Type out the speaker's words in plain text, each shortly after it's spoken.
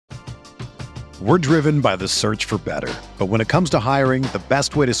We're driven by the search for better. But when it comes to hiring, the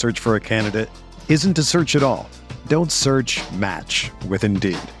best way to search for a candidate isn't to search at all. Don't search, match with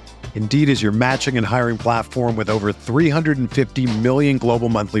Indeed. Indeed is your matching and hiring platform with over 350 million global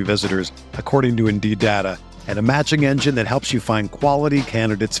monthly visitors, according to Indeed data, and a matching engine that helps you find quality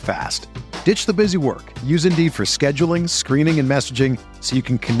candidates fast. Ditch the busy work. Use Indeed for scheduling, screening, and messaging so you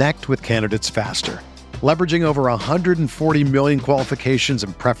can connect with candidates faster. Leveraging over 140 million qualifications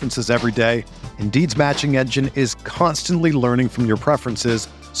and preferences every day, Indeed's matching engine is constantly learning from your preferences,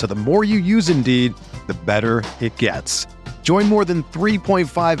 so the more you use Indeed, the better it gets. Join more than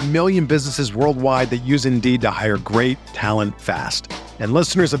 3.5 million businesses worldwide that use Indeed to hire great talent fast. And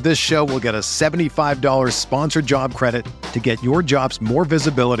listeners of this show will get a $75 sponsored job credit to get your jobs more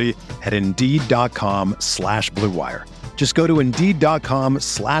visibility at Indeed.com/Blue Wire. Just go to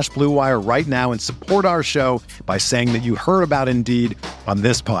Indeed.com/Blue Wire right now and support our show by saying that you heard about Indeed on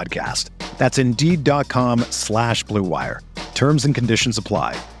this podcast. That's Indeed.com/Blue Wire. Terms and conditions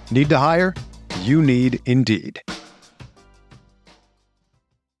apply. Need to hire? You need Indeed.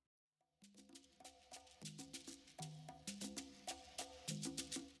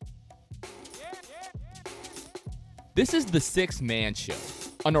 This is the Sixth Man Show,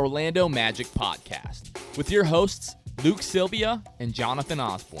 an Orlando Magic podcast, with your hosts Luke Sylvia and Jonathan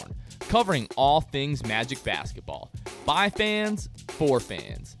Osborne, covering all things Magic basketball. By fans, for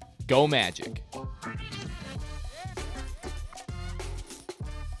fans. Go Magic.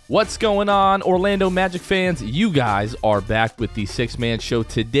 What's going on, Orlando Magic fans? You guys are back with the Sixth Man Show.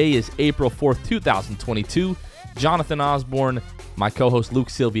 Today is April 4th, 2022. Jonathan Osborne, my co-host Luke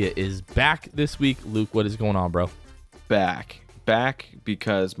Sylvia, is back this week. Luke, what is going on, bro? Back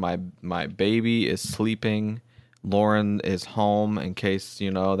because my baby is sleeping. Lauren is home in case,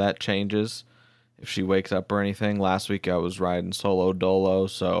 that changes if she wakes up or anything. Last week I was riding solo dolo,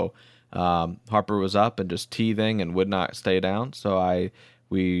 so Harper was up and just teething and would not stay down. So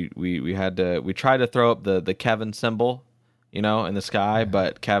we tried to throw up the Kevin symbol, in the sky,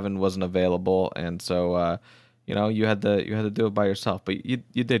 but Kevin wasn't available, and so you had to do it by yourself. But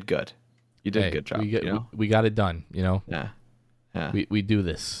you did good. You did a good job. We got it done, Yeah. We do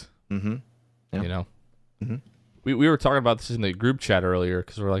this. Mm-hmm. Yeah. Mm-hmm. We were talking about this in the group chat earlier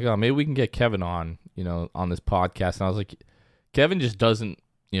because we're like, oh, maybe we can get Kevin on, on this podcast. And I was like, Kevin just doesn't,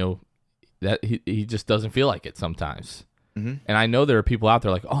 that he just doesn't feel like it sometimes. Mm-hmm. And I know there are people out there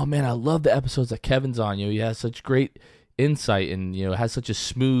like, oh man, I love the episodes that Kevin's on. He has such great insight and has such a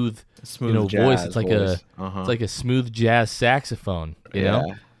smooth voice. It's like it's like a smooth jazz saxophone. You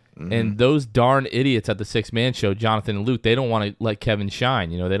know. Mm-hmm. And those darn idiots at the Sixth Man Show, Jonathan and Luke, they don't want to let Kevin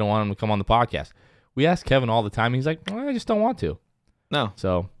shine. They don't want him to come on the podcast. We ask Kevin all the time. And he's like, I just don't want to. No.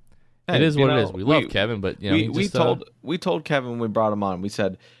 So it is what it is. We love Kevin, but we told Kevin when we brought him on. We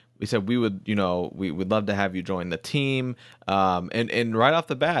said we would we would love to have you join the team. And right off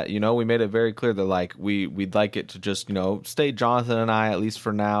the bat, we made it very clear that we'd like it to just stay Jonathan and I at least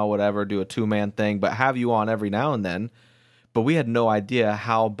for now, whatever, do a 2-man thing, but have you on every now and then. But we had no idea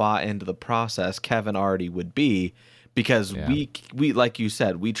how bought into the process Kevin already would be, because we like you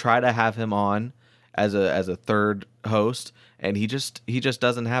said, we try to have him on as a third host, and he just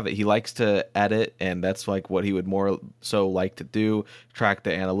doesn't have it. He likes to edit, and that's like what he would more so like to do, track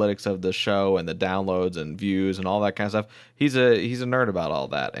the analytics of the show and the downloads and views and all that kind of stuff. He's a nerd about all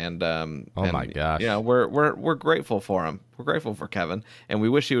that, and my gosh, we're grateful for him. We're grateful for Kevin, and we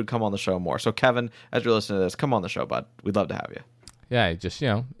wish he would come on the show more. So Kevin, as you're listening to this, come on the show, bud. We'd love to have you. Yeah, just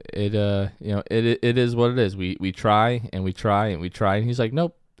it is what it is. We try and we try and we try, and he's like,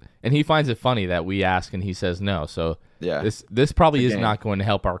 nope. And he finds it funny that we ask and he says no. So yeah, this probably is not going to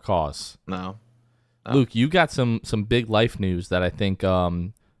help our cause. No. Luke, you got some big life news that I think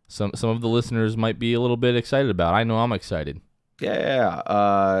some of the listeners might be a little bit excited about. I know I'm excited.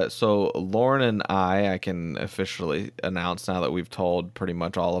 Yeah. So Lauren and I can officially announce now that we've told pretty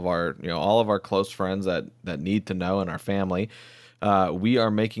much all of our close friends that need to know in our family. We are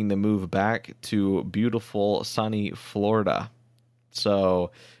making the move back to beautiful, sunny Florida.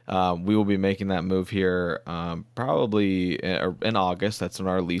 So we will be making that move here probably in August. That's when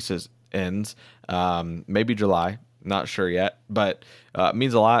our lease ends. Maybe July. Not sure yet, but it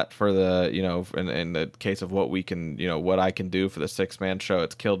means a lot for the, in the case of what we can, what I can do for the Sixth Man Show.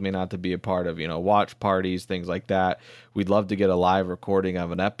 It's killed me not to be a part of, watch parties, things like that. We'd love to get a live recording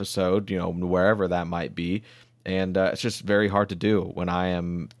of an episode, wherever that might be. And it's just very hard to do when I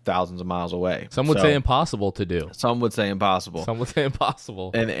am thousands of miles away. Some would say impossible to do. Some would say impossible. Some would say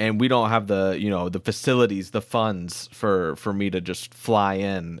impossible. And we don't have the, the facilities, the funds for me to just fly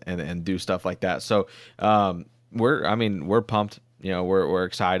in and do stuff like that. So we're pumped we're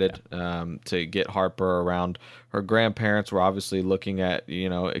excited to get Harper around her grandparents. We're obviously looking at,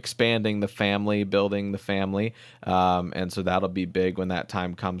 expanding the family, building the family. And so that'll be big when that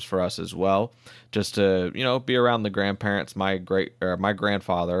time comes for us as well. Just to, be around the grandparents. My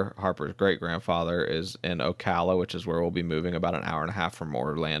grandfather, Harper's great grandfather, is in Ocala, which is where we'll be moving about an hour and a half from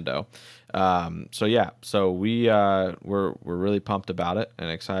Orlando. So we're really pumped about it and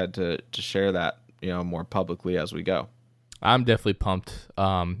excited to share that, more publicly as we go. I'm definitely pumped.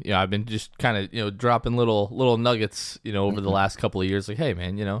 I've been just kind of, dropping little nuggets, over the last couple of years. Like, hey,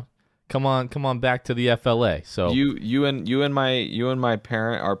 man, come on back to the FLA. So you and my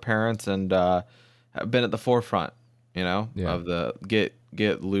parents, and have been at the forefront, of the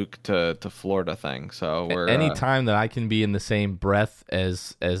get Luke to Florida thing. So we're any time that I can be in the same breath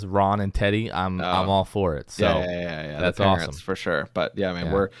as Ron and Teddy, I'm all for it. So yeah. That's awesome for sure. But yeah,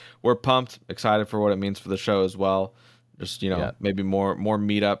 man, we're pumped, excited for what it means for the show as well. Just, maybe more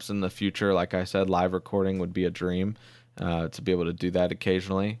meetups in the future. Like I said, live recording would be a dream, to be able to do that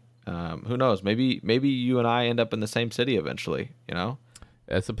occasionally. Who knows? Maybe you and I end up in the same city eventually,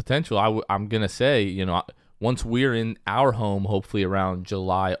 That's a potential. I'm going to say, once we're in our home, hopefully around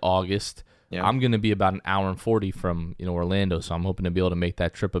July, August, I'm going to be about an hour and 40 from, Orlando. So I'm hoping to be able to make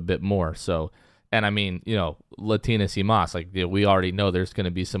that trip a bit more. So, and I mean, Latinas y Mas, like, we already know there's going to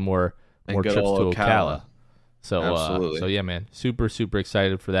be some more trips to Ocala. So yeah, man, super, super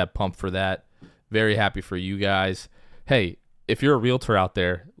excited for that, pumped for that. Very happy for you guys. Hey, if you're a realtor out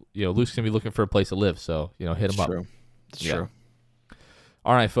there, Luke's going to be looking for a place to live. So, hit him up. It's true.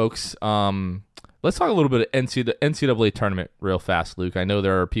 All right, folks. Let's talk a little bit of the NCAA tournament real fast, Luke. I know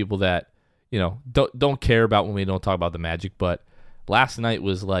there are people that, don't care about when we don't talk about the Magic, but last night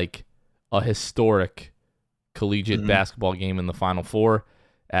was like a historic collegiate basketball game in the Final Four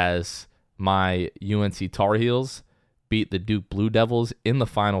as my UNC Tar Heels beat the Duke Blue Devils in the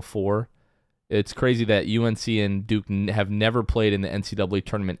Final Four. It's crazy that UNC and Duke have never played in the NCAA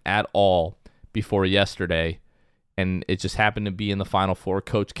tournament at all before yesterday, and it just happened to be in the Final Four.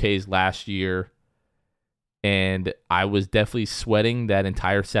 Coach K's last year, and I was definitely sweating that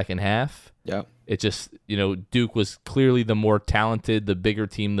entire second half. Yeah. It just, Duke was clearly the more talented, the bigger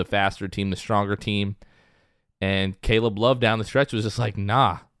team, the faster team, the stronger team, and Caleb Love down the stretch was just like,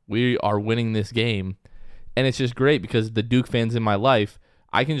 nah, we are winning this game. And it's just great because the Duke fans in my life,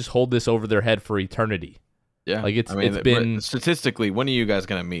 I can just hold this over their head for eternity. Yeah. Like it's been statistically, when are you guys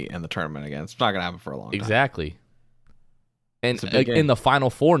going to meet in the tournament again? It's not going to happen for a long time. Exactly. And in the Final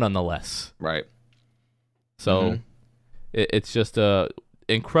Four nonetheless. Right. So it's just a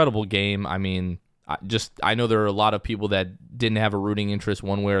incredible game. I mean, I know there are a lot of people that didn't have a rooting interest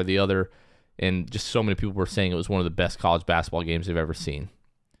one way or the other, and just so many people were saying it was one of the best college basketball games they've ever seen.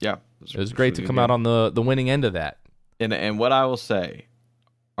 Yeah. It was great to come out on the winning end of that. And what I will say,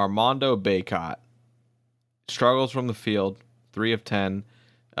 Armando Bacot struggles from the field, 3 of 10,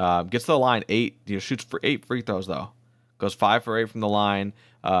 gets to the line 8, shoots for 8 free throws though. Goes 5 for 8 from the line.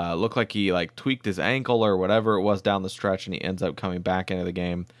 Looked like he tweaked his ankle or whatever it was down the stretch, and he ends up coming back into the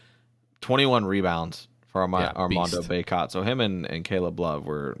game. 21 rebounds for Armando Bacot. So him and Caleb Love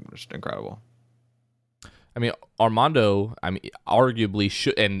were just incredible. I mean, Armando, arguably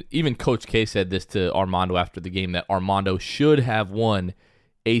should, and even Coach K said this to Armando after the game, that Armando should have won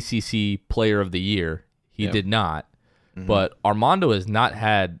ACC Player of the Year. He did not. But Armando has not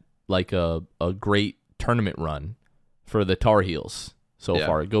had a great tournament run for the Tar Heels so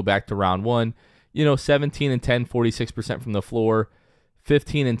far. Go back to round 1, 17 and 10, 46% from the floor,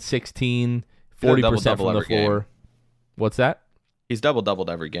 15 and 16, 40% from the floor. Game. What's that? He's doubled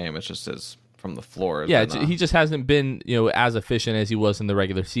every game. It's just his from the floor. Yeah, he just hasn't been as efficient as he was in the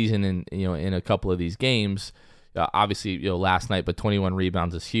regular season, and in a couple of these games. Obviously, last night, but 21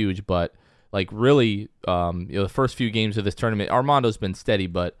 rebounds is huge. But really, the first few games of this tournament, Armando's been steady,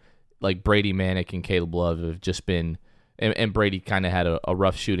 but Brady Manick and Caleb Love have just been, and Brady kind of had a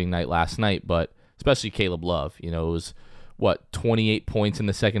rough shooting night last night, but especially Caleb Love. It was 28 points in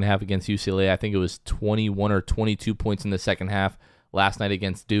the second half against UCLA. I think it was 21 or 22 points in the second half last night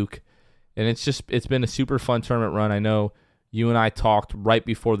against Duke. And it's been a super fun tournament run. I know you and I talked right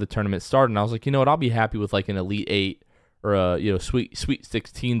before the tournament started, and I was like, I'll be happy with an Elite 8 or a Sweet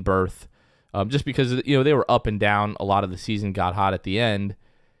 16 berth, just because they were up and down a lot of the season, got hot at the end,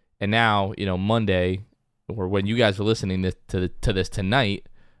 and now Monday, or when you guys are listening to this tonight,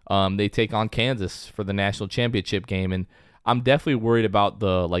 they take on Kansas for the national championship game, and I'm definitely worried about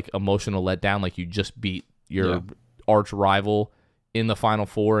the emotional letdown. You just beat your arch rival in the Final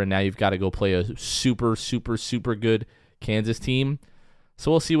Four, and now you've got to go play a super, super, super good Kansas team.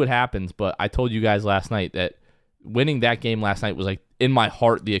 So we'll see what happens. But I told you guys last night that winning that game last night was like, in my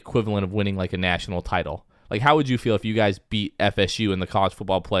heart, the equivalent of winning like a national title. Like, how would you feel if you guys beat FSU in the college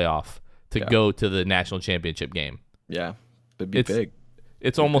football playoff to go to the national championship game? Yeah, it'd be big.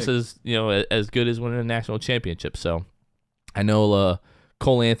 It's almost as as good as winning a national championship. So I know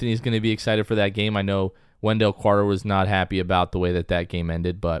Cole Anthony is going to be excited for that game. I know Wendell Carter was not happy about the way that game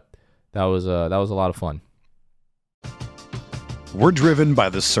ended, but that was a lot of fun. We're driven by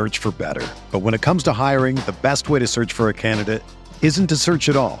the search for better. But when it comes to hiring, the best way to search for a candidate isn't to search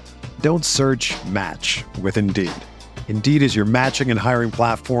at all. Don't search, match with Indeed. Indeed is your matching and hiring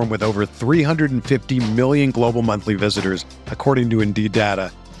platform with over 350 million global monthly visitors, according to Indeed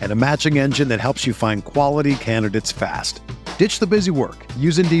data, and a matching engine that helps you find quality candidates fast. Ditch the busy work.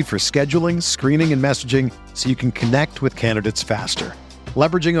 Use Indeed for scheduling, screening, and messaging so you can connect with candidates faster.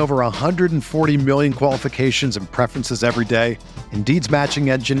 Leveraging over 140 million qualifications and preferences every day, Indeed's matching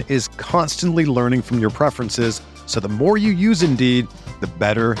engine is constantly learning from your preferences, so the more you use Indeed, the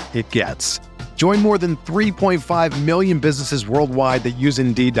better it gets. Join more than 3.5 million businesses worldwide that use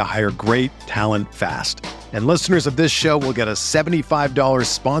Indeed to hire great talent fast. And listeners of this show will get a $75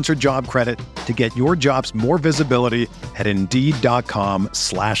 sponsored job credit to get your jobs more visibility at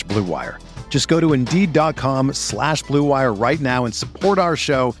Indeed.com/Blue Wire. Just go to Indeed.com/Blue Wire right now and support our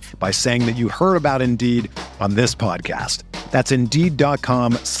show by saying that you heard about Indeed on this podcast. That's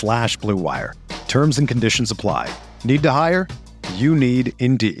Indeed.com/Blue Wire. Terms and conditions apply. Need to hire? You need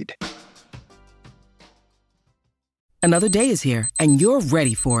Indeed. Another day is here, and you're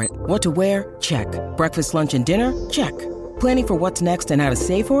ready for it. What to wear? Check. Breakfast, lunch, and dinner? Check. Planning for what's next and how to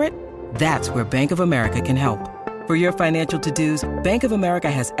save for it? That's where Bank of America can help. For your financial to-dos, Bank of America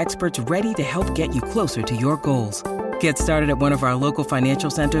has experts ready to help get you closer to your goals. Get started at one of our local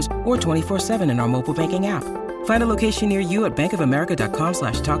financial centers or 24/7 in our mobile banking app. Find a location near you at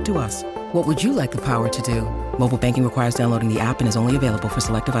bankofamerica.com/talktous. What would you like the power to do? Mobile banking requires downloading the app and is only available for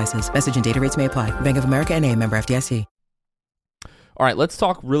select devices. Message and data rates may apply. Bank of America NA, member FDIC. All right, let's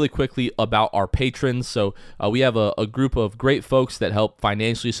talk really quickly about our patrons. So we have a group of great folks that help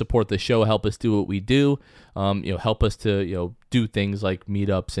financially support the show, help us do what we do, help us to do things like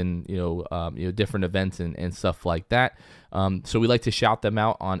meetups and different events and stuff like that. So we like to shout them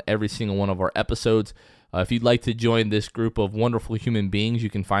out on every single one of our episodes. If you'd like to join this group of wonderful human beings, you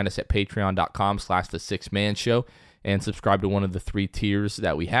can find us at patreon.com/the6manshow and subscribe to one of the 3 tiers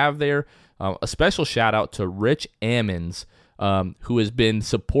that we have there. A special shout out to Rich Ammons, who has been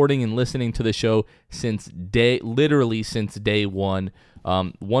supporting and listening to the show since day one.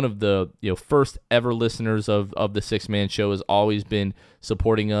 One of the first ever listeners of the 6-Man Show, has always been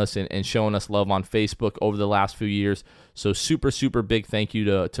supporting us and showing us love on Facebook over the last few years. So super, super big thank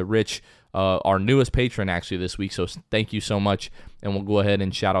you to Rich, our newest patron actually this week. So thank you so much. And we'll go ahead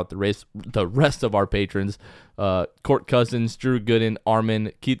and shout out the rest of our patrons. Court Cousins, Drew Gooden,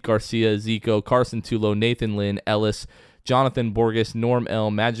 Armin, Keith Garcia, Zico, Carson Tulo, Nathan Lynn, Ellis, Jonathan Borges, Norm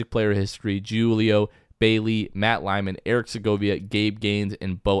L, Magic Player History, Julio, Bailey, Matt Lyman, Eric Segovia, Gabe Gaines,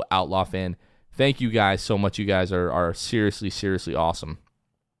 and Bo Outlaw Fan. Thank you guys so much. You guys are seriously, seriously awesome.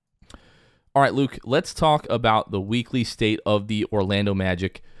 All right, Luke, let's talk about the weekly state of the Orlando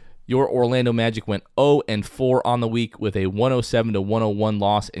Magic. Your Orlando Magic went 0-4 on the week with a 107-101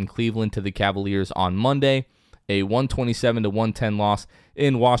 loss in Cleveland to the Cavaliers on Monday, a 127-110 loss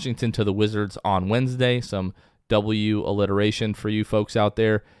in Washington to the Wizards on Wednesday. Some W alliteration for you folks out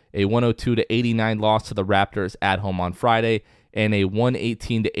there. A 102-89 loss to the Raptors at home on Friday, and a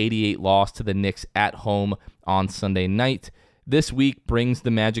 118-88 loss to the Knicks at home on Sunday night. This week brings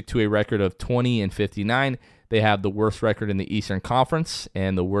the Magic to a record of 20-59. They have the worst record in the Eastern Conference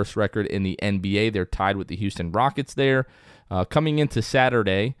and the worst record in the NBA. They're tied with the Houston Rockets there. Coming into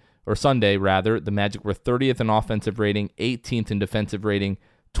Sunday, the Magic were 30th in offensive rating, 18th in defensive rating,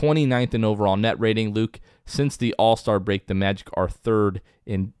 29th in overall net rating. Luke, since the All-Star break, the Magic are 3rd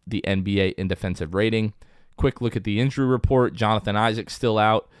in the NBA in defensive rating. Quick look at the injury report. Jonathan Isaac still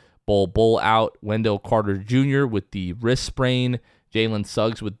out. Bol Bol out. Wendell Carter Jr. with the wrist sprain. Jalen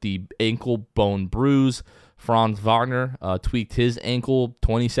Suggs with the ankle bone bruise. Franz Wagner tweaked his ankle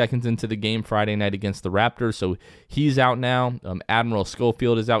 20 seconds into the game Friday night against the Raptors, so he's out now. Admiral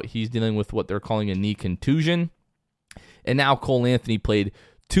Schofield is out. He's dealing with what they're calling a knee contusion. And now Cole Anthony played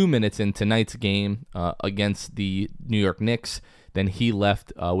 2 minutes in tonight's game against the New York Knicks. Then he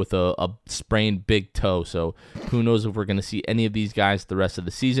left with a sprained big toe. So who knows if we're going to see any of these guys the rest of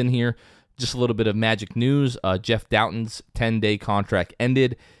the season here. Just a little bit of Magic news. Jeff Doughton's 10-day contract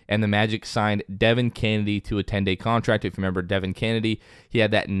ended, and the Magic signed Devin Kennedy to a 10-day contract. If you remember Devin Kennedy, he had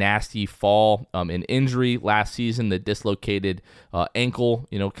that nasty fall in injury last season, the dislocated ankle,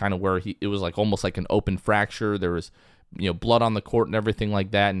 kind of where it was like almost like an open fracture. There was blood on the court and everything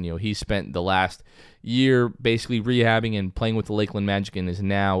like that, and he spent the last year basically rehabbing and playing with the Lakeland Magic and is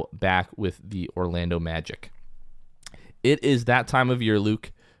now back with the Orlando Magic. It is that time of year,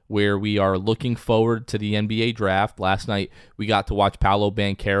 Luke, where we are looking forward to the NBA draft. Last night, we got to watch Paolo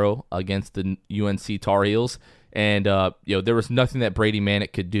Banchero against the UNC Tar Heels, and there was nothing that Brady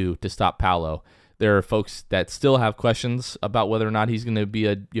Manek could do to stop Paolo. There are folks that still have questions about whether or not he's going to be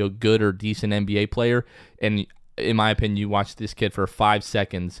a good or decent NBA player, and in my opinion, you watch this kid for 5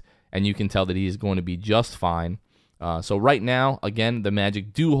 seconds, and you can tell that he is going to be just fine. So right now, again, the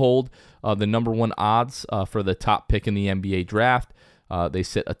Magic do hold the number 1 odds for the top pick in the NBA draft. They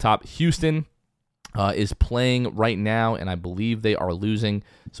sit atop Houston is playing right now, and I believe they are losing.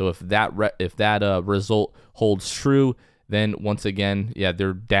 So if that result holds true, then once again,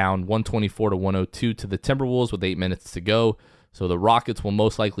 they're down 124-102 to the Timberwolves with 8 minutes to go. So the Rockets will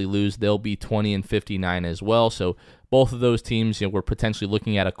most likely lose. They'll be 20-59 as well. So both of those teams, we're potentially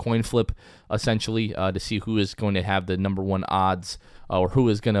looking at a coin flip, essentially, to see who is going to have the number 1 odds, or who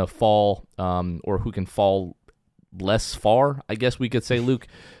is going to fall, or who can fall less far, I guess we could say, Luke.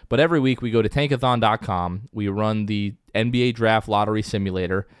 But every week we go to tankathon.com, we run the NBA draft lottery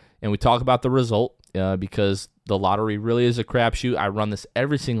simulator, and we talk about the result because the lottery really is a crapshoot. I run this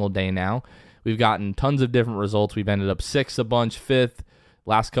every single day now. We've gotten tons of different results. We've ended up 6th a bunch, 5th.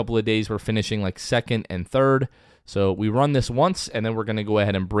 Last couple of days we're finishing like 2nd and 3rd. So we run this once, and then we're going to go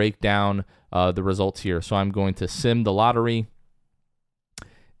ahead and break down the results here. So I'm going to sim the lottery.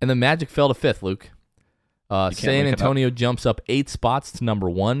 And the Magic fell to 5th, Luke. San Antonio jumps up 8 spots to number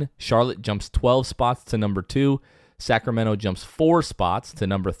 1. Charlotte jumps 12 spots to number 2. Sacramento jumps 4 spots to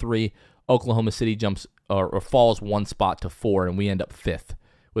number 3. Oklahoma City jumps or falls 1 spot to 4, and we end up 5th,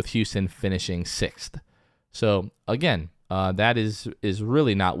 with Houston finishing 6th. So again, that is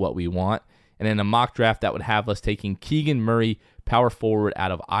really not what we want. And in a mock draft, that would have us taking Keegan Murray, power forward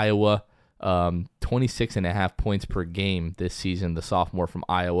out of Iowa, 26.5 points per game this season, the sophomore from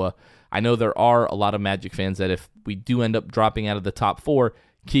Iowa. I know there are a lot of Magic fans that if we do end up dropping out of the top 4,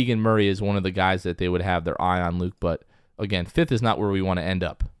 Keegan Murray is one of the guys that they would have their eye on, Luke. But again, 5th is not where we want to end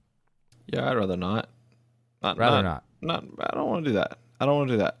up. Yeah, I'd rather not. Not. I don't want to do that. I don't want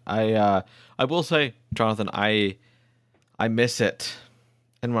to do that. I will say, Jonathan, I miss it.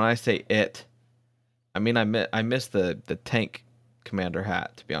 And when I say it, I mean I miss the tank commander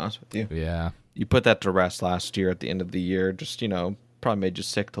hat, to be honest with you. Yeah. You put that to rest last year at the end of the year, just, probably made you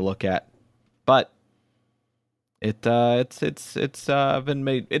sick to look at. But it's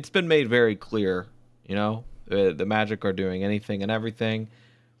been made very clear, the Magic are doing anything and everything.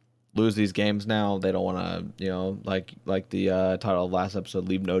 Lose these games now, they don't want to, like the title of last episode,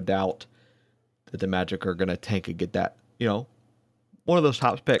 leave no doubt that the Magic are going to tank and get that, one of those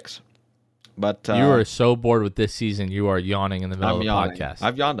top picks. But you are so bored with this season, you are yawning in the middle of the podcast.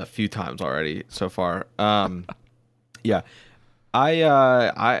 I've yawned a few times already so far. Yeah.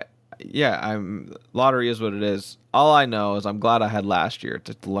 I'm lottery is what it is. All I know is I'm glad I had last year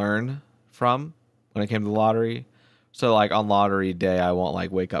to learn from when it came to the lottery. So like on lottery day, I won't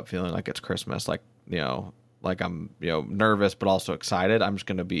like wake up feeling like it's Christmas, like I'm nervous but also excited. I'm just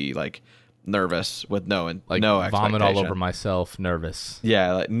gonna be like nervous with no expectation. Vomit all over myself, nervous.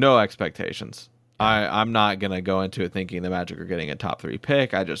 Yeah, like no expectations. I'm not gonna go into it thinking the Magic are getting a top 3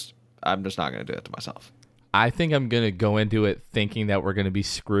 pick. I'm just not gonna do that to myself. I think I'm going to go into it thinking that we're going to be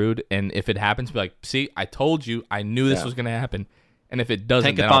screwed. And if it happens, be like, see, I told you. I knew this was going to happen. And if it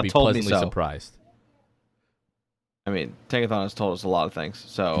doesn't, then I'll be pleasantly surprised. I mean, Tankathon has told us a lot of things.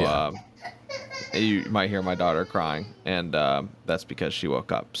 So you might hear my daughter crying. And that's because she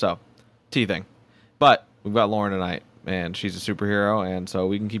woke up. So, teething. But we've got Lauren tonight. And she's a superhero. And so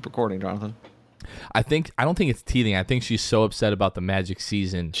we can keep recording, Jonathan. I don't think it's teething. I think she's so upset about the Magic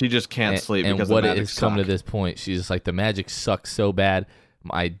season. She just can't sleep because what the Magic it has come to this point. She's just like, the Magic sucks so bad.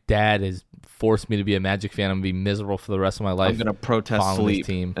 My dad has forced me to be a Magic fan. I'm gonna be miserable for the rest of my life. I'm gonna protest sleep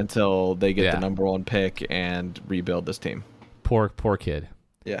until they get the number 1 pick and rebuild this team. Poor kid.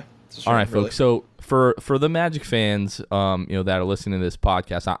 Yeah. All right, folks. So for the Magic fans, that are listening to this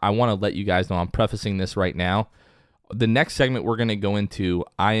podcast, I want to let you guys know. I'm prefacing this right now. The next segment we're going to go into,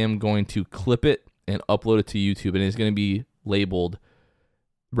 I am going to clip it and upload it to YouTube, and it's going to be labeled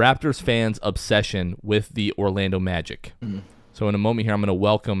Raptors Fans' Obsession with the Orlando Magic. Mm-hmm. So in a moment here, I'm going to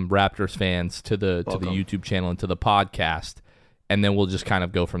welcome Raptors fans to the YouTube channel and to the podcast, and then we'll just kind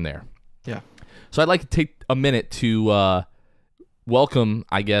of go from there. Yeah. So I'd like to take a minute to welcome,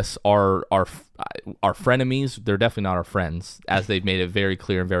 I guess, our frenemies. They're definitely not our friends, as they've made it very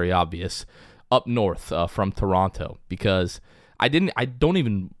clear and very obvious, up north from Toronto, because I don't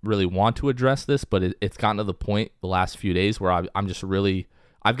even really want to address this, but it's gotten to the point the last few days where I'm just really,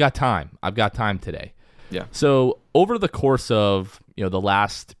 I've got time today. Yeah. So over the course of the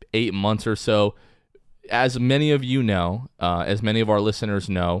last 8 months or so, as many of you know, as many of our listeners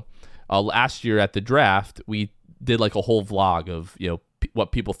know, last year at the draft we did like a whole vlog of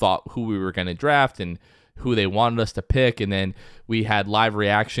what people thought who we were going to draft and who they wanted us to pick, and then we had live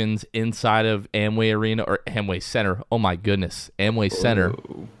reactions inside of Amway Arena or Amway Center. Oh my goodness, Amway Center.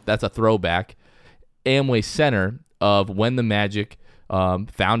 That's a throwback. Amway Center, of when the Magic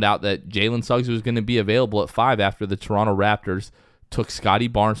found out that Jalen Suggs was going to be available at 5 after the Toronto Raptors took Scotty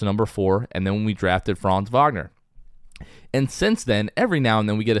Barnes number 4, and then when we drafted Franz Wagner. And since then, every now and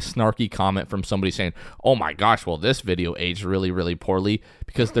then we get a snarky comment from somebody saying, oh my gosh, well, this video aged really, really poorly,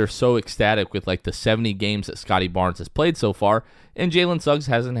 because they're so ecstatic with like the 70 games that Scotty Barnes has played so far, and Jalen Suggs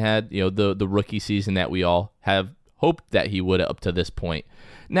hasn't had the rookie season that we all have hoped that he would up to this point.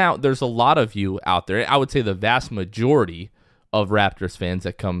 Now, there's a lot of you out there, I would say the vast majority of Raptors fans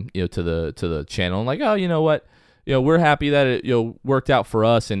that come to the channel and like, oh, you know what? We're happy that it worked out for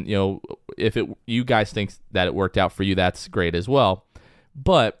us, and if you guys think that it worked out for you, that's great as well.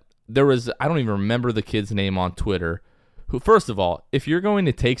 But there was, I don't even remember the kid's name on Twitter, who, first of all, if you're going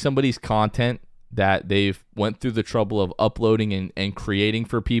to take somebody's content that they've went through the trouble of uploading and creating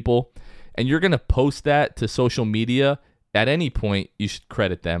for people, and you're going to post that to social media, at any point you should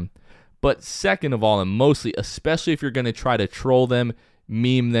credit them. But second of all, and mostly, especially if you're going to try to troll them,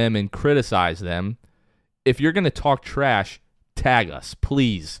 meme them, and criticize them, if you're going to talk trash, tag us,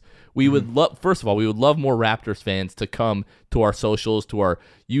 please. We would love, first of all, we would love more Raptors fans to come to our socials, to our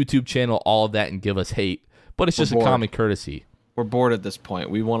YouTube channel, all of that, and give us hate. But it's just a common courtesy. We're bored at this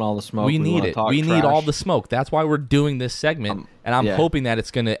point. We want all the smoke. We need it. We need all the smoke. That's why we're doing this segment. And I'm hoping that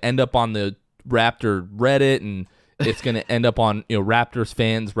it's going to end up on the Raptor Reddit, and it's going to end up on Raptors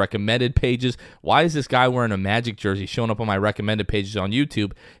fans' recommended pages. Why is this guy wearing a Magic jersey showing up on my recommended pages on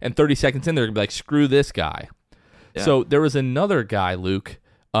YouTube? And 30 seconds in, they're going to be like, screw this guy. Yeah. So there was another guy, Luke,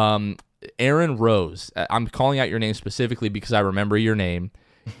 Aaron Rose. I'm calling out your name specifically because I remember your name.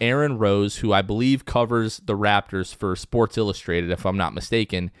 Aaron Rose, who I believe covers the Raptors for Sports Illustrated, if I'm not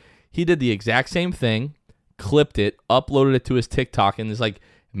mistaken. He did the exact same thing, clipped it, uploaded it to his TikTok, and is like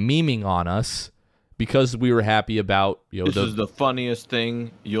memeing on us because we were happy about this is the funniest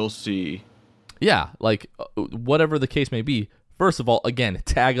thing you'll see. Yeah, like whatever the case may be. First of all, again,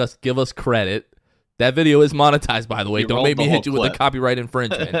 tag us, give us credit. That video is monetized, by the way. Don't make me hit you with a copyright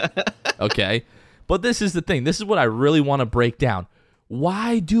infringement. Okay? But this is the thing. This is what I really want to break down.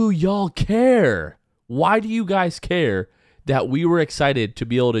 Why do y'all care? Why do you guys care that we were excited to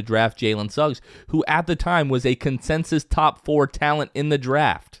be able to draft Jalen Suggs, who at the time was a consensus top 4 talent in the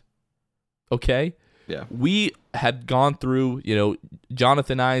draft? Okay? Yeah. We had gone through,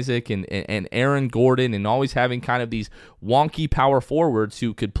 Jonathan Isaac and Aaron Gordon, and always having kind of these wonky power forwards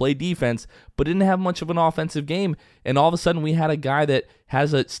who could play defense but didn't have much of an offensive game. And all of a sudden we had a guy that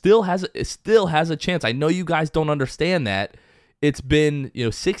still has a chance. I know you guys don't understand that. It's been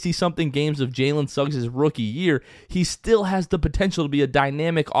 60-something games of Jalen Suggs' rookie year. He still has the potential to be a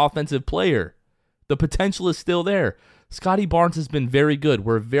dynamic offensive player. The potential is still there. Scotty Barnes has been very good.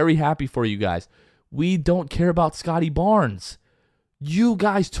 We're very happy for you guys. We don't care about Scotty Barnes. You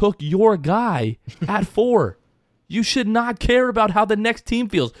guys took your guy at 4. You should not care about how the next team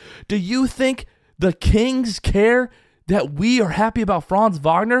feels. Do you think the Kings care that we are happy about Franz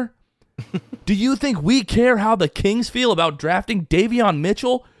Wagner? Do you think we care how the Kings feel about drafting Davion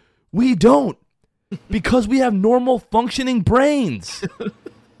Mitchell? We don't, because we have normal functioning brains.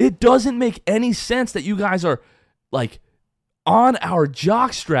 It doesn't make any sense that you guys are like on our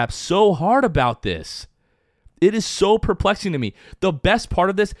jockstrap so hard about this. It is so perplexing to me. The best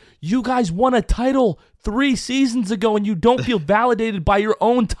part of this, you guys won a title 3 seasons ago and you don't feel validated by your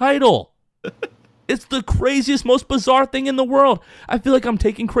own title. It's the craziest, most bizarre thing in the world. I feel like I'm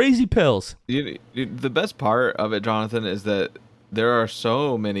taking crazy pills. The best part of it, Jonathan, is that there are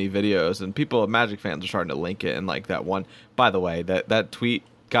so many videos, and people, Magic fans, are starting to link it. And like that one, by the way, that tweet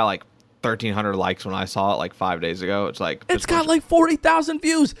got like 1,300 likes when I saw it like 5 days ago. It's got like 40,000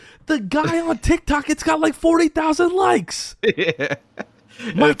 views. The guy on TikTok, it's got like 40,000 likes. Yeah.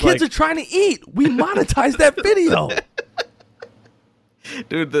 My kids are trying to eat. We monetized that video.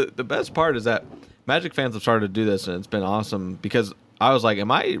 Dude, the best part is that Magic fans have started to do this, and it's been awesome, because I was like, am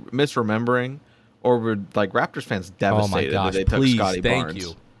I misremembering, or were like Raptors fans devastated that they took Scotty Barnes? Thank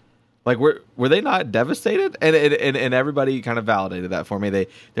you. Like, were they not devastated? And everybody kind of validated that for me.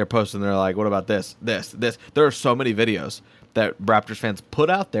 They're posting. They're like, what about this? There are so many videos that Raptors fans put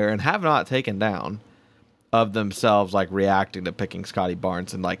out there and have not taken down of themselves, like reacting to picking Scottie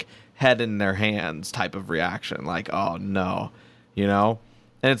Barnes and like head in their hands type of reaction. Like, oh no, And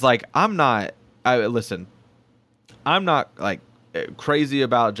it's like, I'm not like crazy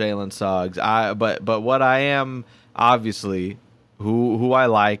about Jalen Suggs. But what I am, obviously, who I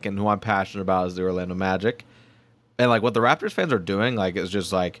like and who I'm passionate about is the Orlando Magic. And like what the Raptors fans are doing, like, is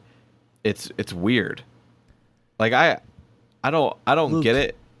just like, it's weird. Like I don't Luke, get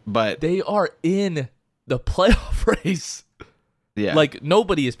it, but they are in the playoff race. Yeah. Like,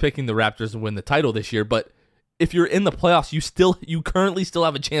 nobody is picking the Raptors to win the title this year, but if you're in the playoffs, you currently still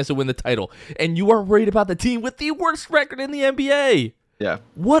have a chance to win the title, and you are worried about the team with the worst record in the NBA. Yeah.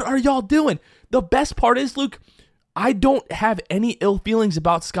 What are y'all doing? The best part is, Luke, I don't have any ill feelings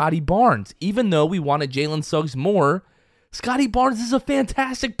about Scottie Barnes. Even though we wanted Jalen Suggs more, Scottie Barnes is a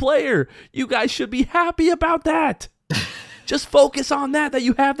fantastic player. You guys should be happy about that. Just focus on that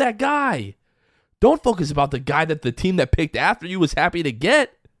you have that guy. Don't focus about the guy that the team that picked after you was happy to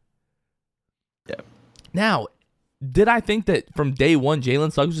get. Yeah. Now, did I think that from day one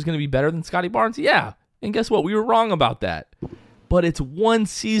Jalen Suggs was going to be better than Scottie Barnes? Yeah. And guess what? We were wrong about that. But it's one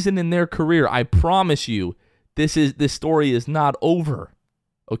season in their career. I promise you, this story is not over.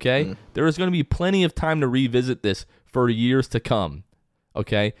 Okay? There is going to be plenty of time to revisit this for years to come.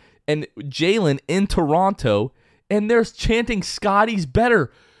 Okay? And Jalen in Toronto, and they're chanting Scottie's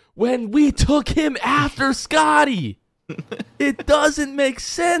better when we took him after Scottie. It doesn't make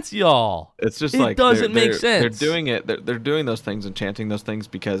sense, y'all. It's just it doesn't make sense. They're doing it. They're doing those things and chanting those things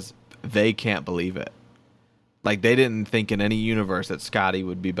because they can't believe it. Like, they didn't think in any universe that Scottie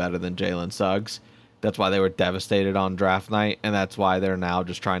would be better than Jalen Suggs. That's why they were devastated on draft night, and that's why they're now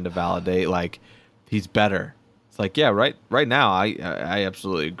just trying to validate, like, he's better. It's like, yeah, right now, I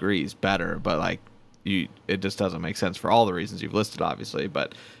absolutely agree he's better, but, like, it just doesn't make sense for all the reasons you've listed, obviously.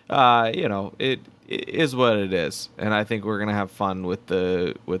 But, it is what it is, and I think we're going to have fun with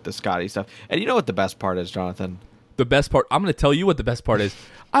the Scottie stuff. And you know what the best part is, Jonathan? The best part, I'm going to tell you what the best part is.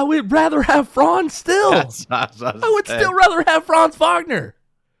 I would rather have Franz still. I would still rather have Franz Wagner.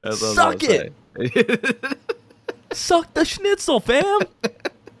 Suck it. Suck the schnitzel, fam.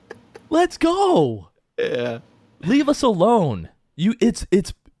 Let's go. Yeah. Leave us alone.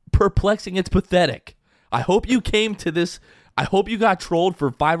 It's perplexing. It's pathetic. I hope you came to this. I hope you got trolled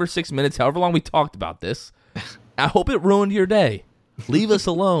for 5 or 6 minutes, however long we talked about this. I hope it ruined your day. Leave us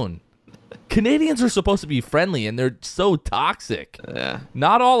alone. Canadians are supposed to be friendly, and they're so toxic. Yeah.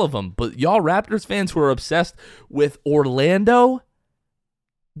 Not all of them, but y'all Raptors fans who are obsessed with Orlando,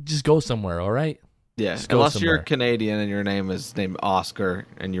 just go somewhere, all right? Yeah, unless you're Canadian and your name is named Oscar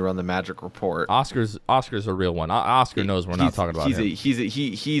and you run the Magic Report. Oscar's a real one. Oscar knows we're not talking about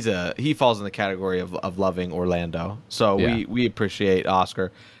him. He falls in the category of loving Orlando. So yeah. we appreciate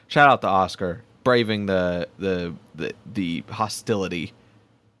Oscar. Shout out to Oscar braving the hostility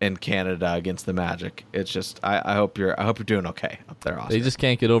in Canada against the Magic. It's just I hope you're doing okay up there, Oscar. They just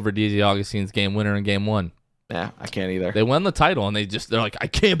can't get over DZ Augustine's game winner in game 1. Yeah, I can't either. They won the title, and they're like, I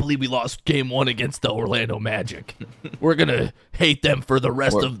can't believe we lost game 1 against the Orlando Magic. We're going to hate them for the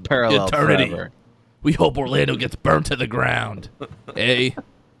rest of eternity. Forever. We hope Orlando gets burnt to the ground. Hey.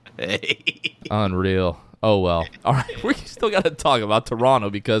 Unreal. Oh, well. All right, we still got to talk about Toronto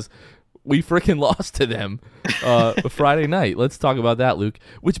because we freaking lost to them Friday night. Let's talk about that, Luke.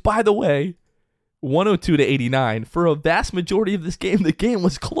 Which, by the way, 102-89. For a vast majority of this game, the game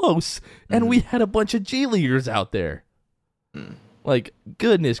was close, and we had a bunch of G Leaguers out there. Like,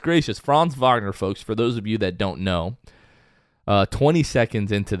 goodness gracious. Franz Wagner, folks, for those of you that don't know, 20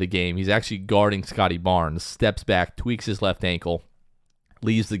 seconds into the game, he's actually guarding Scottie Barnes, steps back, tweaks his left ankle,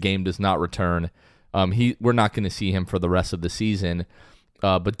 leaves the game, does not return. We're not going to see him for the rest of the season.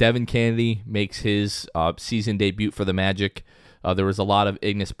 But Devin Kennedy makes his season debut for the Magic. There was a lot of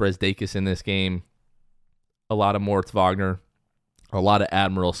Ignas Brazdeikis in this game, a lot of Moritz Wagner, a lot of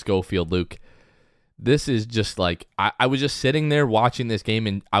Admiral Schofield, Luke. This is just like, I was just sitting there watching this game,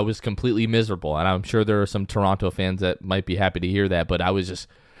 and I was completely miserable. And I'm sure there are some Toronto fans that might be happy to hear that, but I was just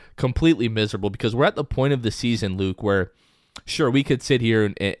completely miserable because we're at the point of the season, Luke, where sure, we could sit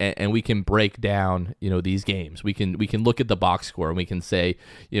here and we can break down, these games. We can look at the box score and we can say,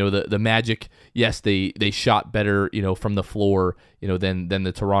 the Magic, yes, they shot better, from the floor, than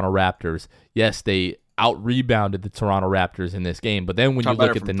the Toronto Raptors. Yes, they out-rebounded the Toronto Raptors in this game. But then when you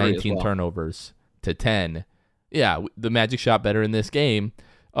look at the 19 turnovers to 10, yeah, the Magic shot better in this game.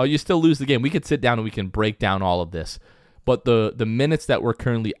 You still lose the game. We could sit down and we can break down all of this. But the minutes that we're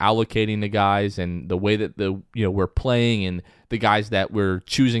currently allocating to guys and the way that we're playing and the guys that we're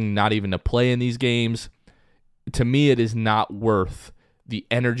choosing not even to play in these games, to me it is not worth the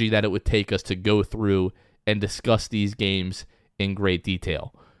energy that it would take us to go through and discuss these games in great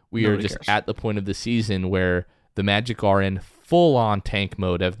detail. We are just at the point of the season where the Magic are in full-on tank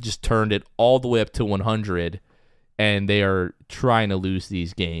mode, have just turned it all the way up to 100, and they are trying to lose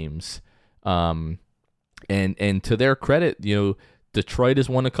these games. And to their credit, Detroit has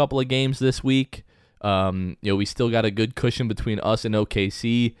won a couple of games this week. We still got a good cushion between us and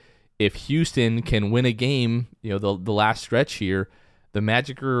OKC. If Houston can win a game, the last stretch here, the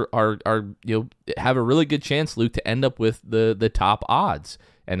Magic are have a really good chance, Luke, to end up with the top odds.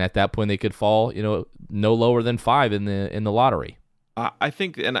 And at that point, they could fall, no lower than 5 in the lottery. I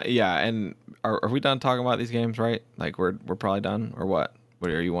think, and are we done talking about these games? Right? Like we're probably done, or what?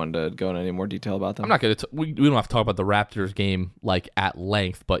 Are you wanting to go into any more detail about them? I'm not going to. We don't have to talk about the Raptors game like at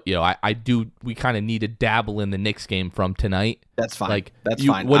length, but I do. We kind of need to dabble in the Knicks game from tonight. That's fine. Like that's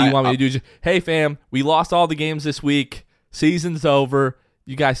fine. What do you want me to do? Just, hey fam, we lost all the games this week. Season's over.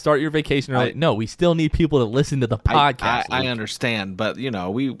 You guys start your vacation early. No, we still need people to listen to the podcast. I understand, but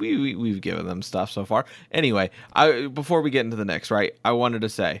we've given them stuff so far. Anyway, before we get into the Knicks, right? I wanted to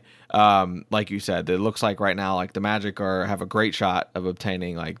say, like you said, it looks like right now, like the Magic have a great shot of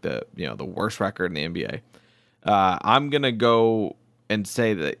obtaining like the worst record in the NBA. I'm gonna go and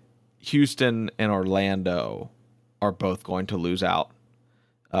say that Houston and Orlando are both going to lose out.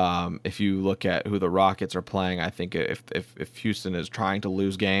 If you look at who the Rockets are playing, I think if Houston is trying to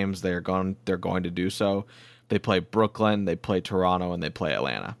lose games, they're going to do so. They play Brooklyn, they play Toronto, and they play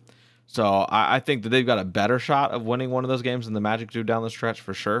Atlanta. So I think that they've got a better shot of winning one of those games than the Magic do down the stretch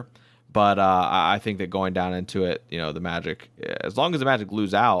for sure. But I think that going down into it, the Magic, as long as the Magic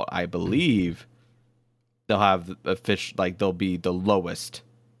lose out, I believe they'll have they'll be the lowest.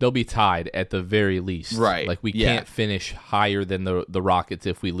 They'll be tied at the very least. Right. Like we can't finish higher than the Rockets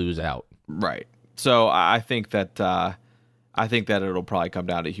if we lose out. Right. So I think that it'll probably come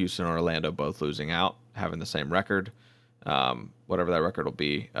down to Houston or Orlando both losing out, having the same record. Whatever that record will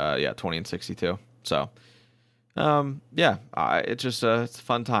be. 20-62. So it's just it's a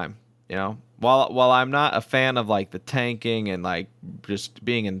fun time. While I'm not a fan of like the tanking and like just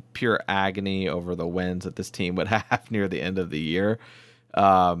being in pure agony over the wins that this team would have near the end of the year.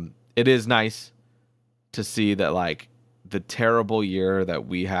 It is nice to see that like the terrible year that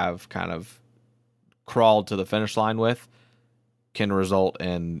we have kind of crawled to the finish line with can result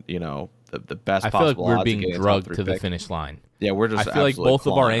in, the best possible. I feel like we're odds being drugged to the finish line. Yeah, we're just. I feel like both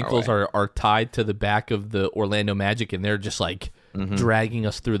of our ankles are tied to the back of the Orlando Magic, and they're just like dragging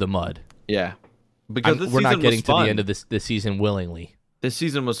us through the mud. Yeah, because we're not getting to the end of this season willingly. This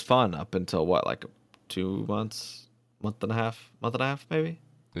season was fun up until like 2 months. Month and a half, maybe.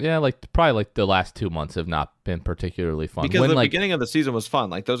 Yeah, probably like the last 2 months have not been particularly fun. Because the beginning of the season was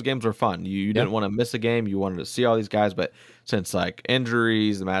fun. Like those games were fun. You didn't want to miss a game. You wanted to see all these guys. But since like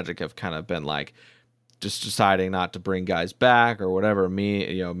injuries, the Magic have kind of been like just deciding not to bring guys back or whatever.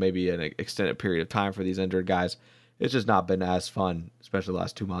 Maybe an extended period of time for these injured guys. It's just not been as fun, especially the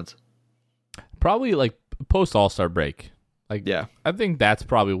last 2 months. Probably like post All-Star break. I think that's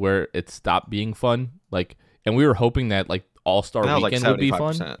probably where it stopped being fun. And we were hoping that like All-Star Weekend would be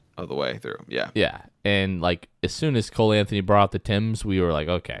fun of the way through. Yeah. Yeah. And like as soon as Cole Anthony brought out the Timbs, we were like,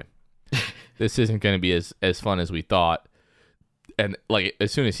 okay, this isn't going to be as fun as we thought. And like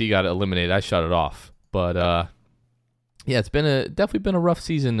as soon as he got eliminated, I shut it off. But it's definitely been a rough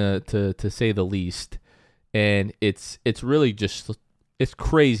season to say the least. And it's really just it's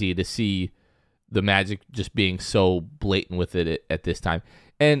crazy to see the Magic just being so blatant with it at this time.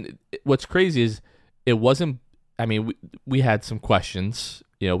 And what's crazy is it wasn't. I mean, we had some questions.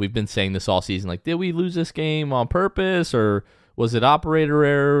 We've been saying this all season. Like, did we lose this game on purpose, or was it operator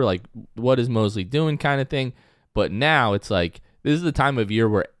error? Like, what is Mosley doing, kind of thing. But now it's like this is the time of year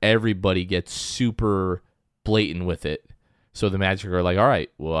where everybody gets super blatant with it. So the Magic are like, all right,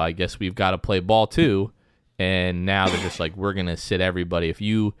 well, I guess we've got to play ball too. And now they're just like, we're gonna sit everybody. If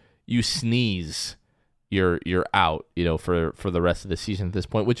you sneeze, you're out. For the rest of the season at this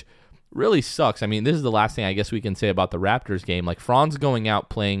point, which really sucks. I mean, this is the last thing I guess we can say about the Raptors game. Like Franz going out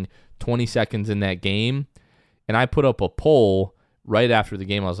playing 20 seconds in that game, and I put up a poll right after the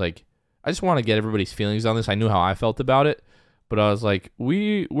game. I was like, I just want to get everybody's feelings on this. I knew how I felt about it, but I was like,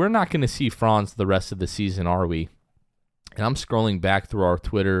 we're not going to see Franz the rest of the season, are we? And I'm scrolling back through our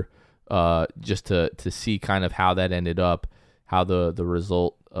Twitter just to see kind of how that ended up, how the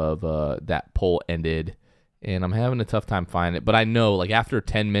result of that poll ended. And I'm having a tough time finding it. But I know, like, after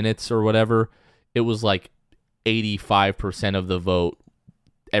 10 minutes or whatever, it was like 85% of the vote,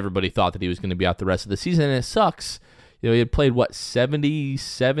 everybody thought that he was going to be out the rest of the season, and it sucks. He had played,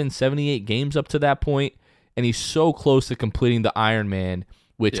 77, 78 games up to that point, and he's so close to completing the Ironman,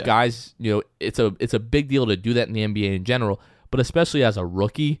 which guys, it's a big deal to do that in the NBA in general, but especially as a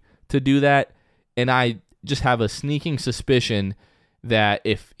rookie to do that. And I just have a sneaking suspicion that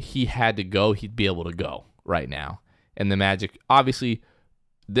if he had to go, he'd be able to go right now. And the Magic, obviously,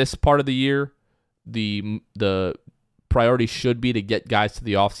 this part of the year, the priority should be to get guys to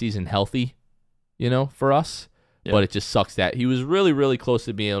the offseason healthy, for us. Yep. But it just sucks that he was really, really close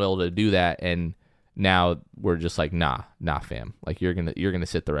to being able to do that, and now we're just like, nah, fam. Like you're gonna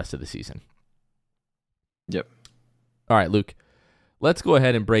sit the rest of the season. Yep. All right, Luke. Let's go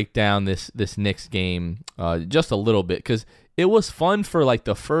ahead and break down this Knicks game just a little bit, because it was fun for like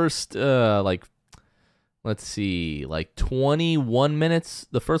the first 21 minutes.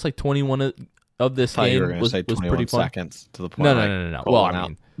 The first 21 of this game was pretty fun. Seconds to the point. No.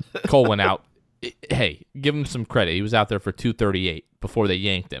 Well, Cole went out. Hey, give him some credit. He was out there for 2:38 before they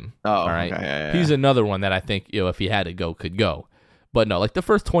yanked him. Oh, all right. Okay, yeah. He's another one that I think if he had to go, could go. But no, the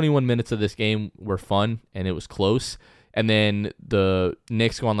first 21 minutes of this game were fun and it was close. And then the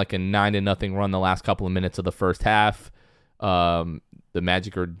Knicks go on a 9-0 run the last couple of minutes of the first half. The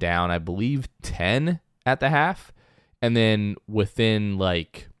Magic are down, I believe, 10 at the half. And then within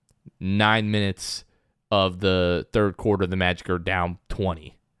 9 minutes of the third quarter, the Magic are down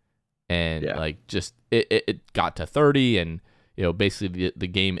 20. And it got to 30, and basically the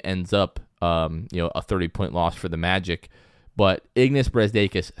game ends up a 30-point loss for the Magic. But Ignas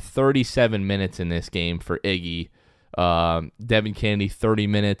Brazdeikis, 37 minutes in this game for Iggy. Devin Kennedy, 30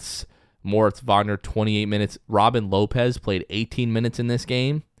 minutes. Moritz Wagner, 28 minutes. Robin Lopez played 18 minutes in this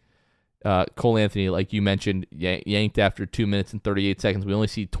game. Cole Anthony, like you mentioned, yanked after 2 minutes and 38 seconds. We only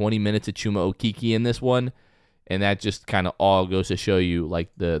see 20 minutes of Chuma Okeke in this one. And that just kind of all goes to show you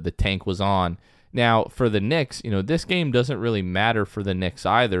the tank was on. Now, for the Knicks, this game doesn't really matter for the Knicks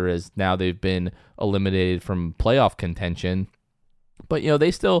either, as now they've been eliminated from playoff contention. But,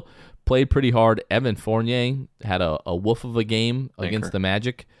 they still played pretty hard. Evan Fournier had a woof of a game against the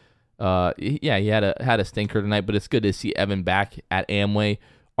Magic. He had a stinker tonight, but it's good to see Evan back at Amway.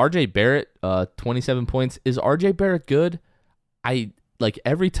 RJ Barrett, 27 points. Is RJ Barrett good?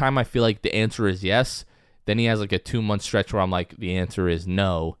 Every time I feel like the answer is yes. Then he has a 2-month stretch where I'm like, the answer is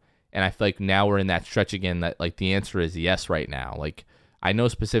no. And I feel like now we're in that stretch again that the answer is yes right now. I know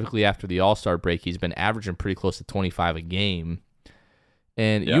specifically after the All-Star break, he's been averaging pretty close to 25 a game.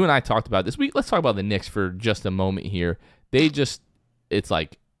 And you and I talked about this. Let's talk about the Knicks for just a moment here. It's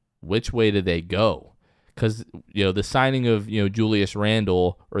which way did they go? Because, the signing of, Julius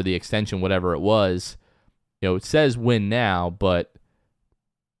Randle, or the extension, whatever it was, it says win now, but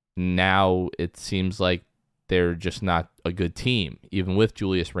now it seems like they're just not a good team, even with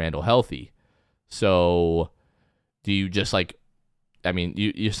Julius Randle healthy. So do you just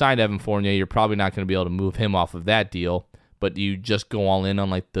you signed Evan Fournier, you're probably not going to be able to move him off of that deal, but do you just go all in on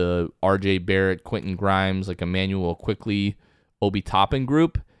the RJ Barrett, Quentin Grimes, Emmanuel Quickly, Obi Toppin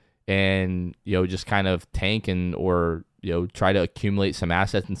group, and just kind of tank or try to accumulate some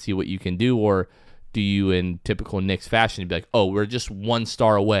assets and see what you can do? Or do you, in typical Knicks fashion, be like, oh, we're just 1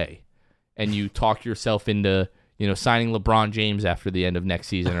 star away, and you talk yourself into signing LeBron James after the end of next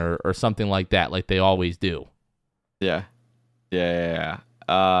season or something like that, like they always do? Yeah. They've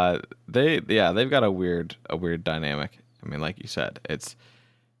got a weird dynamic. I mean, like you said, it's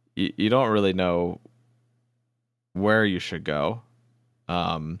you don't really know where you should go.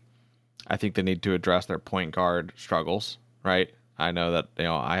 I think they need to address their point guard struggles, right? I know that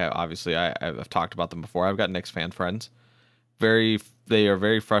I've talked about them before. I've got Knicks fan friends. They are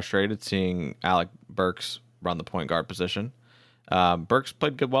very frustrated seeing Alec Burks run the point guard position. Burks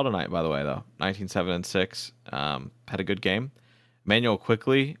played well tonight, by the way, though. 19, 7, and 6. Had a good game. Emmanuel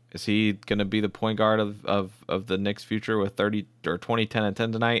Quickly, is he going to be the point guard of the Knicks' future with 30 or 20, 10, and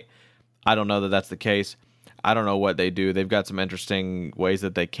 10 tonight? I don't know that that's the case. I don't know what they do. They've got some interesting ways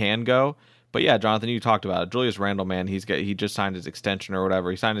that they can go. But yeah, Jonathan, you talked about it. Julius Randle, man, he just signed his extension or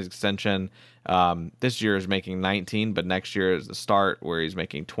whatever. He signed his extension. This year is making 19, but next year is the start where he's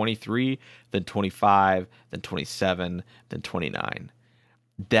making 23, then 25, then 27, then 29.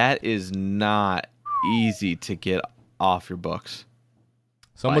 That is not easy to get off your books.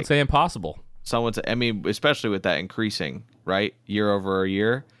 Some would say impossible. Especially with that increasing, right, year over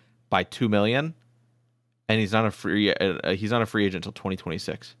year by $2 million, and he's not a free agent until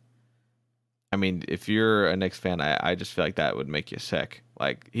 2026. I mean, if you're a Knicks fan, I just feel like that would make you sick.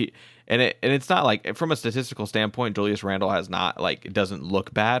 It's not from a statistical standpoint, Julius Randle has not it doesn't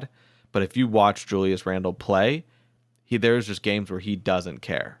look bad, But if you watch Julius Randle play, there's just games where he doesn't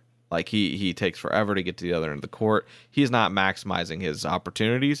care. Like he takes forever to get to the other end of the court. He's not maximizing his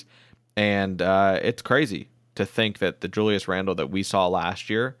opportunities, and it's crazy to think that the Julius Randle that we saw last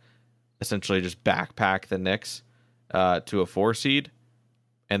year essentially just backpack the Knicks to a 4 seed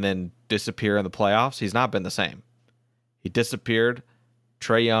and then disappear in the playoffs. He's not been the same. He disappeared.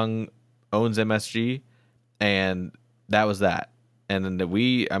 Trae Young owns MSG, and that was that. And then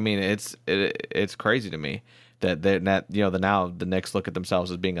it's crazy to me that now the Knicks look at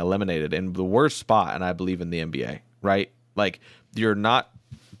themselves as being eliminated in the worst spot, and I believe in the NBA, right? Like, you're not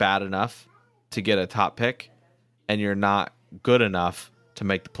bad enough to get a top pick, and you're not good enough to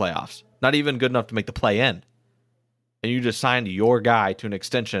make the playoffs. Not even good enough to make the play-in. And you just signed your guy to an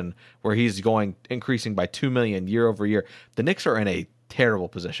extension where he's increasing by $2 million year over year. The Knicks are in a terrible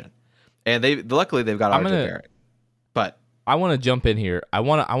position, and luckily they've got RJ Barrett. But I want to jump in here. I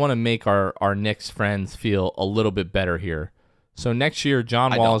want to make our Knicks friends feel a little bit better here. So next year,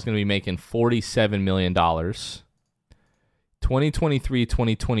 John Wall is going to be making $47 million. 2023,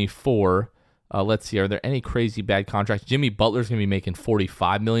 2024. Let's see. Are there any crazy bad contracts? Jimmy Butler's going to be making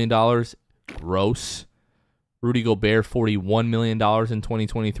 $45 million. Gross. Rudy Gobert, $41 million in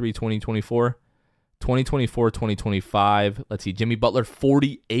 2023, 2024. 2024, 2025. Let's see. Jimmy Butler,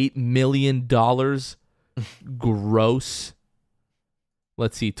 $48 million. Gross.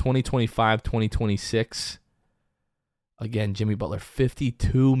 Let's see. 2025, 2026. Again, Jimmy Butler,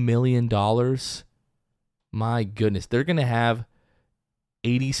 $52 million. My goodness. They're going to have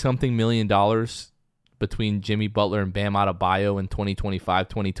 80-something million dollars between Jimmy Butler and Bam Adebayo in 2025,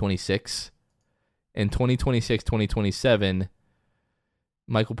 2026. In 2026, 2027,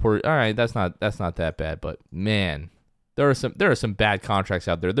 Michael Porter. All right, that's not that bad, but man, there are some bad contracts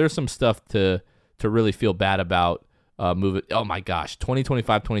out there. There's some stuff to really feel bad about. Moving. Oh my gosh,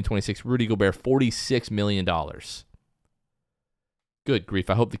 2025, 2026, Rudy Gobert, $46 million. Good grief!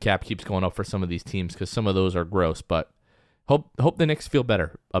 I hope the cap keeps going up for some of these teams because some of those are gross. But hope the Knicks feel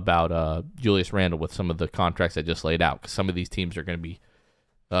better about Julius Randle with some of the contracts I just laid out because some of these teams are going to be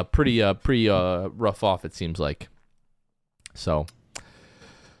pretty rough off, it seems like. So,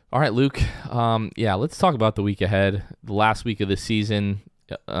 all right, Luke. Let's talk about the week ahead. The last week of the season.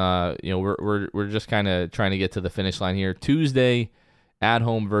 We're just kind of trying to get to the finish line here. Tuesday, at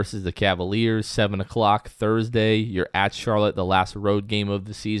home versus the Cavaliers, 7:00. Thursday, you're at Charlotte, the last road game of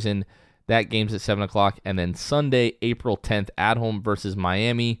the season. That game's at 7:00, and then Sunday, April 10th, at home versus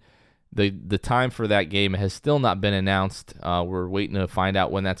Miami. The time for that game has still not been announced. We're waiting to find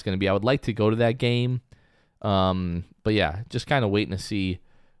out when that's going to be. I would like to go to that game, but yeah, just kind of waiting to see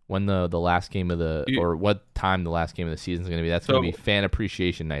when the last game of or what time the last game of the season is going to be. That's going to be Fan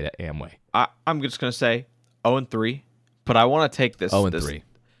Appreciation Night at Amway. I'm just going to say 0-3, but I want to take this 0-3.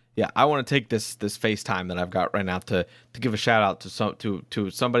 Yeah, I want to take this FaceTime that I've got right now to give a shout out to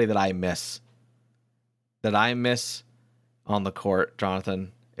somebody that I miss on the court,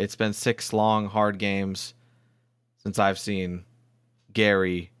 Jonathan. It's been 6 long, hard games since I've seen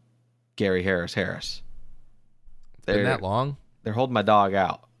Gary Harris. It's been that long? They're holding my dog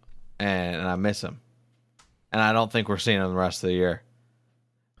out, and I miss him. And I don't think we're seeing him the rest of the year.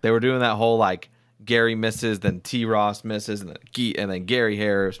 They were doing that whole, like, Gary misses, then T. Ross misses, and then Gary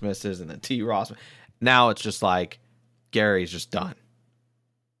Harris misses, and then T. Ross. Now it's just like Gary's just done.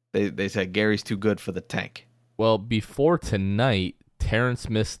 They said Gary's too good for the tank. Well, before tonight, Terrence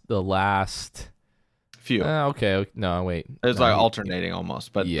missed the last few. Okay. No, wait. It's like alternating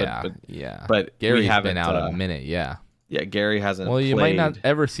almost, but yeah. But Gary's been out a minute. Yeah. Yeah, Gary hasn't. Well, you played. might not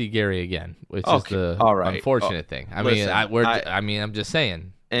ever see Gary again, which is the unfortunate thing. I'm just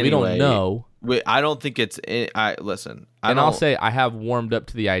saying. Anyway, we don't know. I don't think it's. I'll say I have warmed up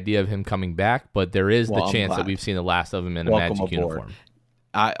to the idea of him coming back, but there is the chance that we've seen the last of him in a Magic uniform.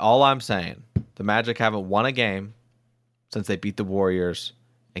 All I'm saying, the Magic haven't won a game since they beat the Warriors,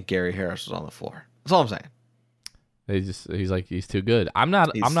 and Gary Harris was on the floor. That's all I'm saying. He's too good. I'm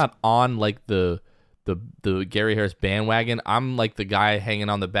not on like the Gary Harris bandwagon. I'm like the guy hanging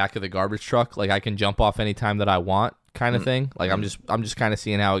on the back of the garbage truck. Like I can jump off anytime that I want, kind of thing. Like I'm just kind of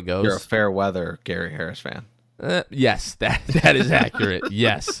seeing how it goes. You're a fair weather Gary Harris fan. Yes, that is accurate.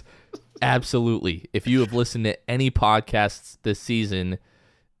 Yes, absolutely. If you have listened to any podcasts this season,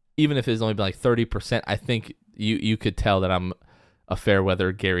 even if it's only been like 30%, I think you could tell that I'm a fair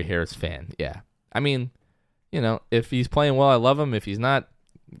weather Gary Harris fan. Yeah, I mean, if he's playing well, I love him. If he's not,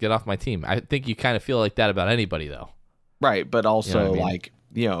 get off my team. I think you kind of feel like that about anybody, though. Right, but also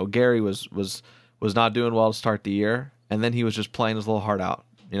Gary was not doing well to start the year, and then he was just playing his little heart out.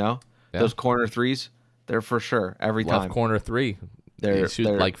 Those corner threes, they're for sure every time. Corner three. They're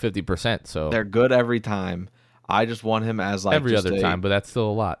like 50%. So they're good every time. I just want him as like every other time, but that's still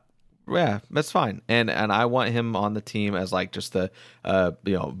a lot. Yeah, that's fine. And I want him on the team as like just a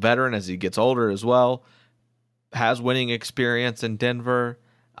veteran as he gets older as well. Has winning experience in Denver.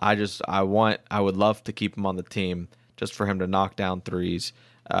 I would love to keep him on the team just for him to knock down threes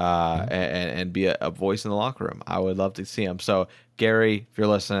and be a voice in the locker room. I would love to see him. So Gary, if you're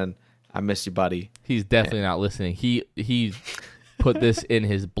listening, I miss you, buddy. He's definitely not listening. He put this in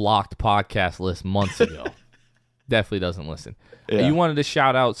his blocked podcast list months ago. Definitely doesn't listen. Yeah. You wanted to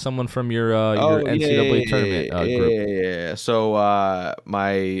shout out someone from your NCAA tournament group. Yeah. So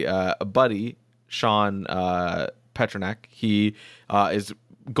my buddy Sean Petronak, he is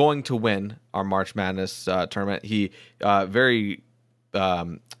going to win our March Madness tournament. He very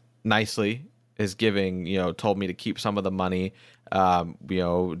nicely is told me to keep some of the money,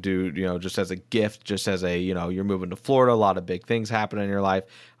 just as a gift, just as a, you're moving to Florida, a lot of big things happen in your life.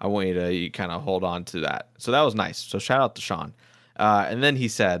 I want you to kind of hold on to that. So that was nice. So shout out to Sean. And then he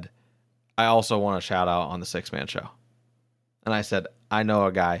said, I also want to shout out on the Six Man Show. And I said, I know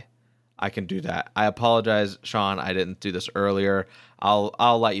a guy. I can do that. I apologize, Sean. I didn't do this earlier.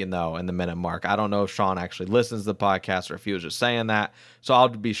 I'll let you know in the minute mark. I don't know if Sean actually listens to the podcast or if he was just saying that. So I'll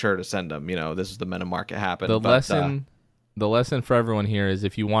be sure to send him. This is the minute mark it happened. The lesson for everyone here is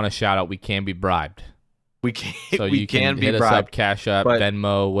if you want a shout out, we can be bribed. We can. So we you can be hit bribed. us up, Cash App,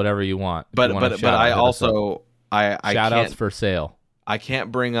 Venmo, whatever you want. But I also shout outs for sale. I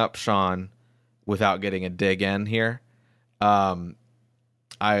can't bring up Sean without getting a dig in here.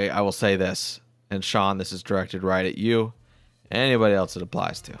 I will say this, and Sean, this is directed right at you and anybody else it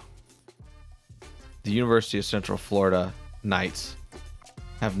applies to. The University of Central Florida Knights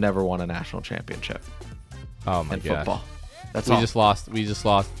have never won a national championship. Oh my in gosh. Football. That's we all. just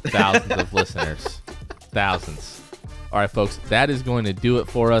lost thousands of listeners. Thousands. All right, folks, that is going to do it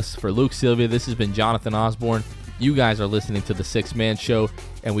for us. For Luke Sylvia, this has been Jonathan Osborne. You guys are listening to the Six Man Show,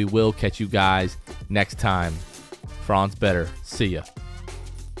 and we will catch you guys next time. Franz better. See ya.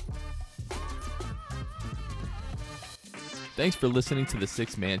 Thanks for listening to the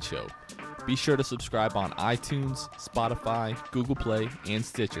Six Man Show. Be sure to subscribe on iTunes, Spotify, Google Play, and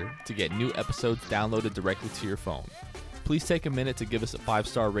Stitcher to get new episodes downloaded directly to your phone. Please take a minute to give us a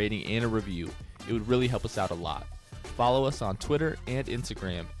 5-star rating and a review. It would really help us out a lot. Follow us on Twitter and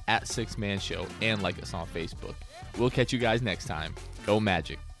Instagram @Six Man Show and like us on Facebook. We'll catch you guys next time. Go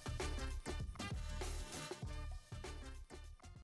Magic.